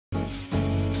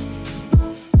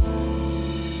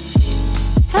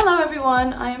Hello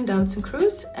everyone, I am Doutzen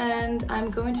Kroes and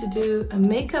I'm going to do a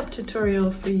makeup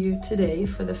tutorial for you today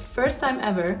for the first time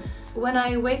ever. When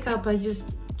I wake up, I just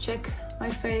check my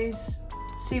face,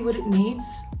 see what it needs,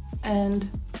 and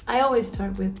I always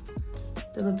start with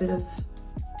a little bit of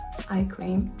eye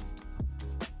cream.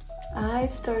 I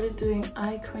started doing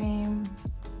eye cream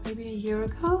maybe a year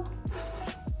ago,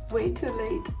 way too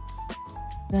late.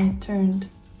 I turned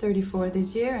 34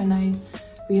 this year and I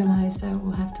realized I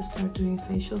will have to start doing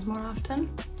facials more often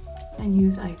and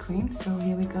use eye cream. So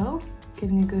here we go,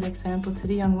 giving a good example to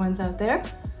the young ones out there.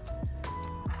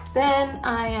 Then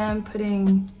I am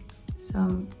putting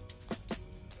some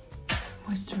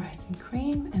moisturizing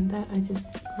cream, and that I just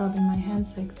rub in my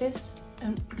hands like this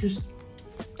and just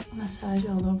massage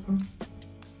all over.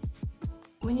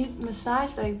 When you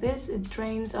massage like this, it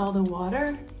drains all the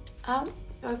water out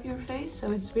of your face,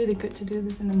 so it's really good to do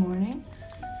this in the morning.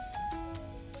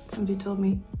 Somebody told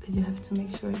me that you have to make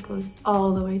sure it goes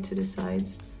all the way to the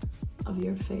sides of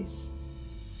your face.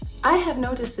 I have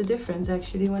noticed a difference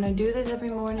actually. When I do this every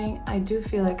morning, I do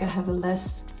feel like I have a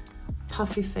less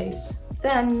puffy face.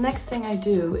 Then next thing I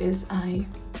do is I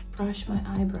brush my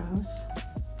eyebrows.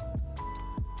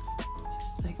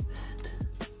 Just like that.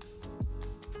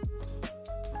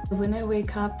 When I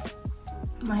wake up,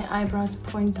 my eyebrows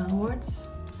point downwards.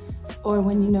 Or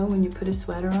when you put a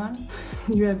sweater on,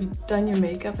 you have done your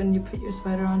makeup and you put your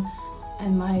sweater on,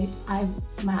 and my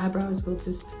eyebrows will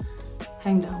just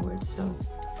hang downwards. So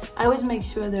I always make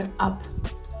sure they're up.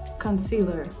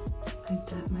 Concealer, I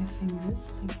dab my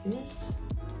fingers like this,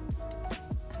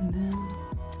 and then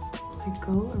I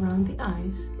go around the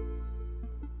eyes.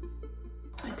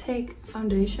 I take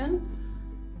foundation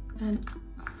and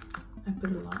I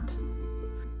put a lot.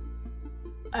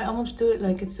 I almost do it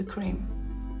like it's a cream.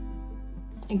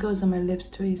 It goes on my lips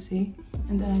too, you see?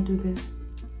 And then I do this.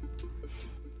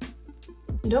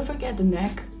 And don't forget the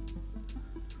neck.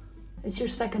 It's your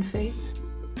second face.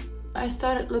 I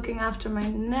started looking after my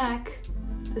neck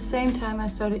the same time I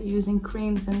started using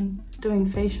creams and doing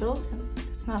facials.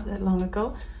 It's not that long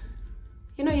ago.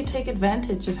 You know, you take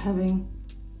advantage of having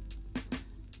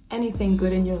anything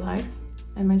good in your life.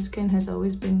 And my skin has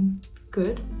always been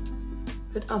good.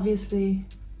 But obviously,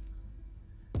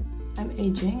 I'm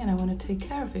aging and I want to take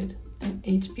care of it and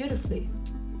age beautifully.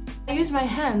 I use my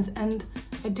hands, and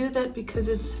I do that because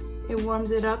it warms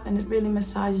it up and it really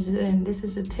massages it in. This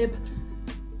is a tip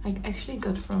I actually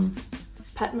got from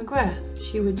Pat McGrath.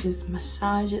 She would just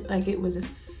massage it like it was a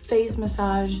face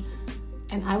massage,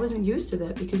 and I wasn't used to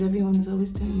that because everyone was always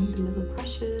doing the little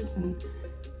brushes and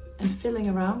filling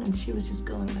around, and she was just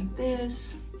going like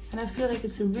this. And I feel like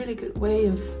it's a really good way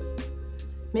of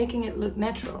making it look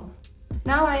natural.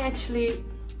 Now I actually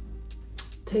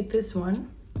take this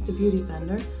one, the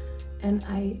Beautyblender, and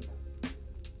I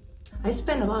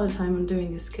spend a lot of time on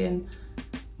doing the skin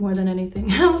more than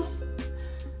anything else.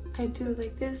 I do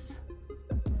like this.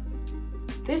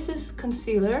 This is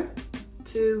concealer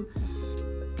to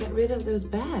get rid of those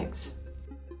bags.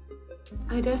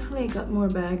 I definitely got more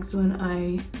bags when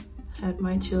I had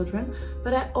my children,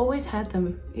 but I always had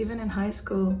them, even in high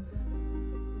school.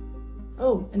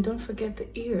 Oh, and don't forget the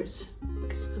ears,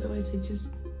 because otherwise they're just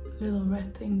little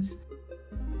red things.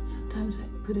 Sometimes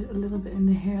I put it a little bit in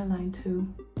the hairline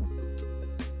too.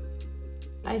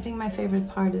 I think my favorite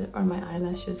part are my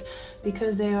eyelashes,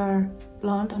 because they are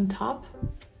blonde on top.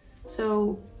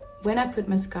 So when I put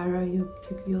mascara,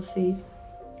 you'll see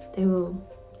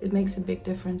it makes a big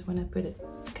difference when I put it.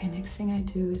 Okay, next thing I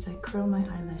do is I curl my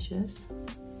eyelashes.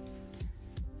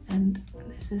 And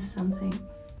this is something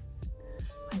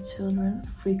my children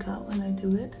freak out when I do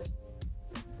it.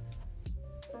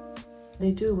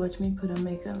 They do watch me put on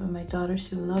makeup, and my daughter,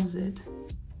 she loves it.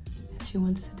 And she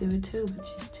wants to do it too, but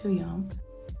she's too young.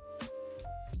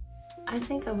 I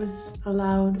think I was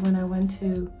allowed when I went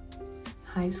to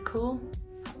high school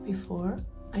before.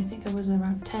 I think I was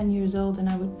around 10 years old, and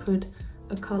I would put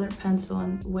a colored pencil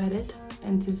and wet it,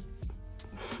 and just,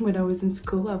 when I was in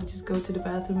school, I would just go to the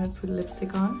bathroom and put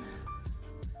lipstick on.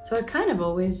 So I kind of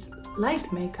always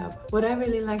liked makeup. What I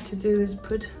really like to do is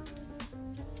put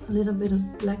a little bit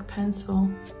of black pencil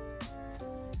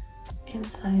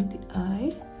inside the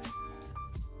eye,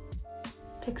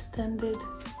 extend it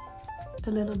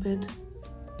a little bit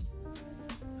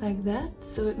like that,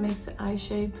 so it makes the eye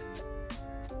shape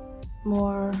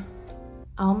more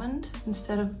almond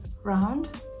instead of round.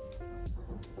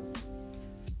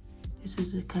 This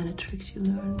is the kind of tricks you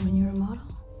learn when you're a model.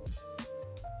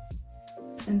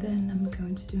 And then I'm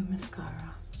going to do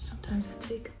mascara. Sometimes I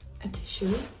take a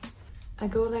tissue. I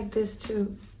go like this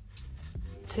to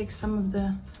take some of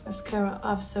the mascara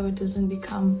off so it doesn't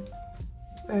become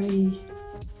very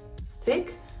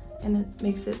thick and it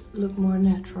makes it look more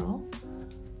natural.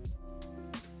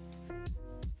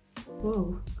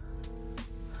 Whoa.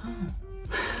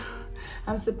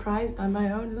 I'm surprised by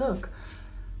my own look.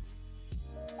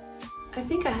 I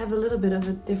think I have a little bit of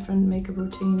a different makeup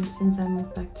routine since I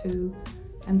moved back to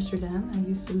Amsterdam. I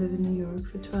used to live in New York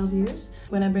for 12 years.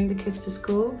 When I bring the kids to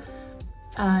school,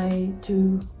 I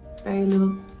do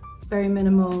very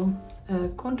minimal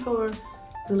contour,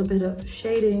 a little bit of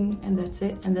shading, and that's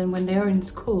it. And then when they're in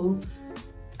school,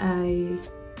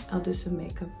 I'll do some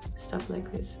makeup, stuff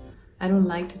like this. I don't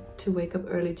like to wake up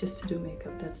early just to do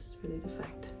makeup. That's really the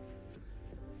fact.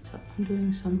 So I'm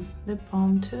doing some lip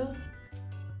balm too.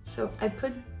 So I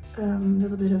put a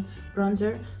little bit of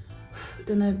bronzer,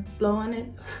 then I blow on it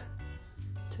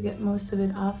to get most of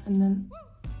it off, and then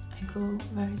I go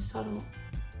very subtle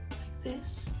like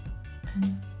this,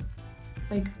 and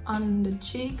like on the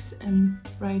cheeks and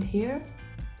right here.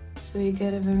 So you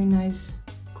get a very nice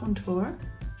contour,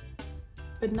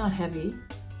 but not heavy.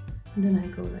 And then I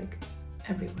go like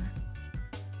everywhere.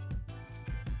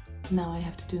 Now I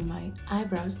have to do my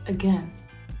eyebrows again.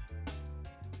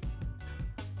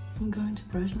 I'm going to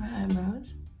brush my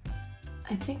eyebrows.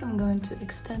 I think I'm going to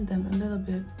extend them a little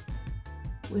bit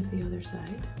with the other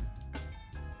side.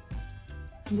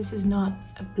 And this is not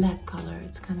a black color,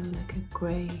 it's kind of like a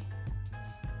gray.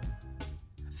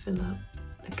 Fill up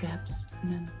the gaps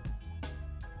and then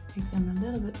make them a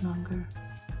little bit longer.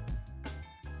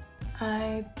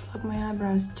 I plug my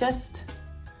eyebrows just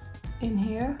in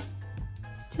here,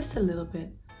 just a little bit,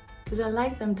 because I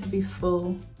like them to be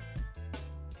full.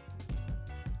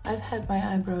 I've had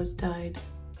my eyebrows dyed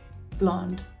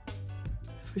blonde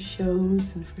for shows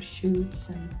and for shoots,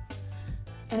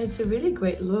 and it's a really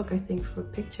great look. I think for a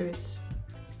picture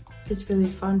it's really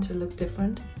fun to look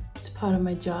different. It's part of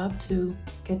my job to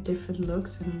get different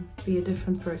looks and be a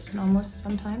different person almost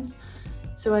sometimes.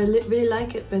 So I really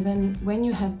like it, but then when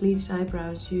you have bleached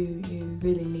eyebrows, you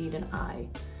really need an eye.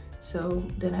 So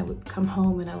then I would come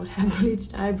home and I would have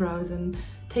bleached eyebrows, and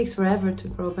it takes forever to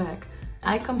grow back.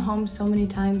 I come home so many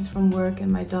times from work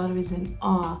and my daughter is in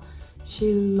awe.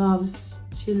 She loves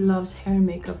hair and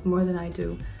makeup more than I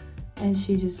do. And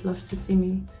she just loves to see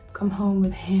me come home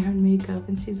with hair and makeup,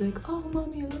 and she's like, "Oh,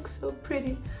 Mommy, you look so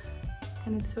pretty."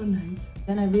 And it's so nice.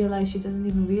 Then I realize she doesn't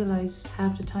even realize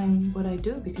half the time what I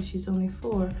do because she's only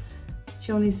 4.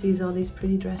 She only sees all these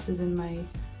pretty dresses in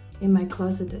my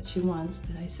closet that she wants,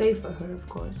 that I save for her, of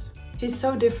course. She's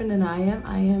so different than I am.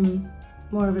 I am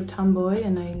more of a tomboy,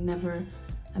 and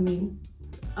I mean,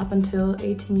 up until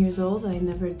 18 years old, I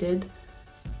never did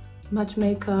much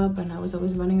makeup, and I was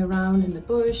always running around in the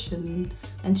bush, and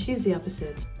she's the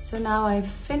opposite. So now I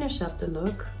finish up the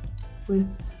look with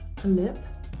a lip.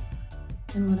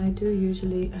 And what I do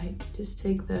usually, I just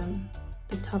take the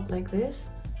top like this,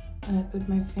 and I put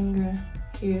my finger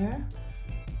here,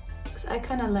 because I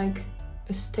kind of like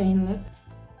a stain lip.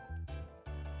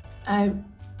 I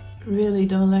really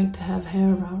don't like to have hair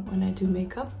around when I do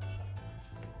makeup,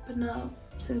 but now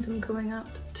since I'm going out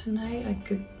tonight, I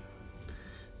could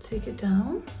take it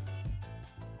down.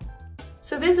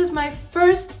 So this was my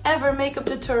first ever makeup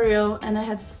tutorial, and I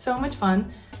had so much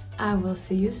fun. I will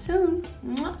see you soon.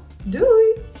 Mwah.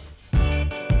 Doei!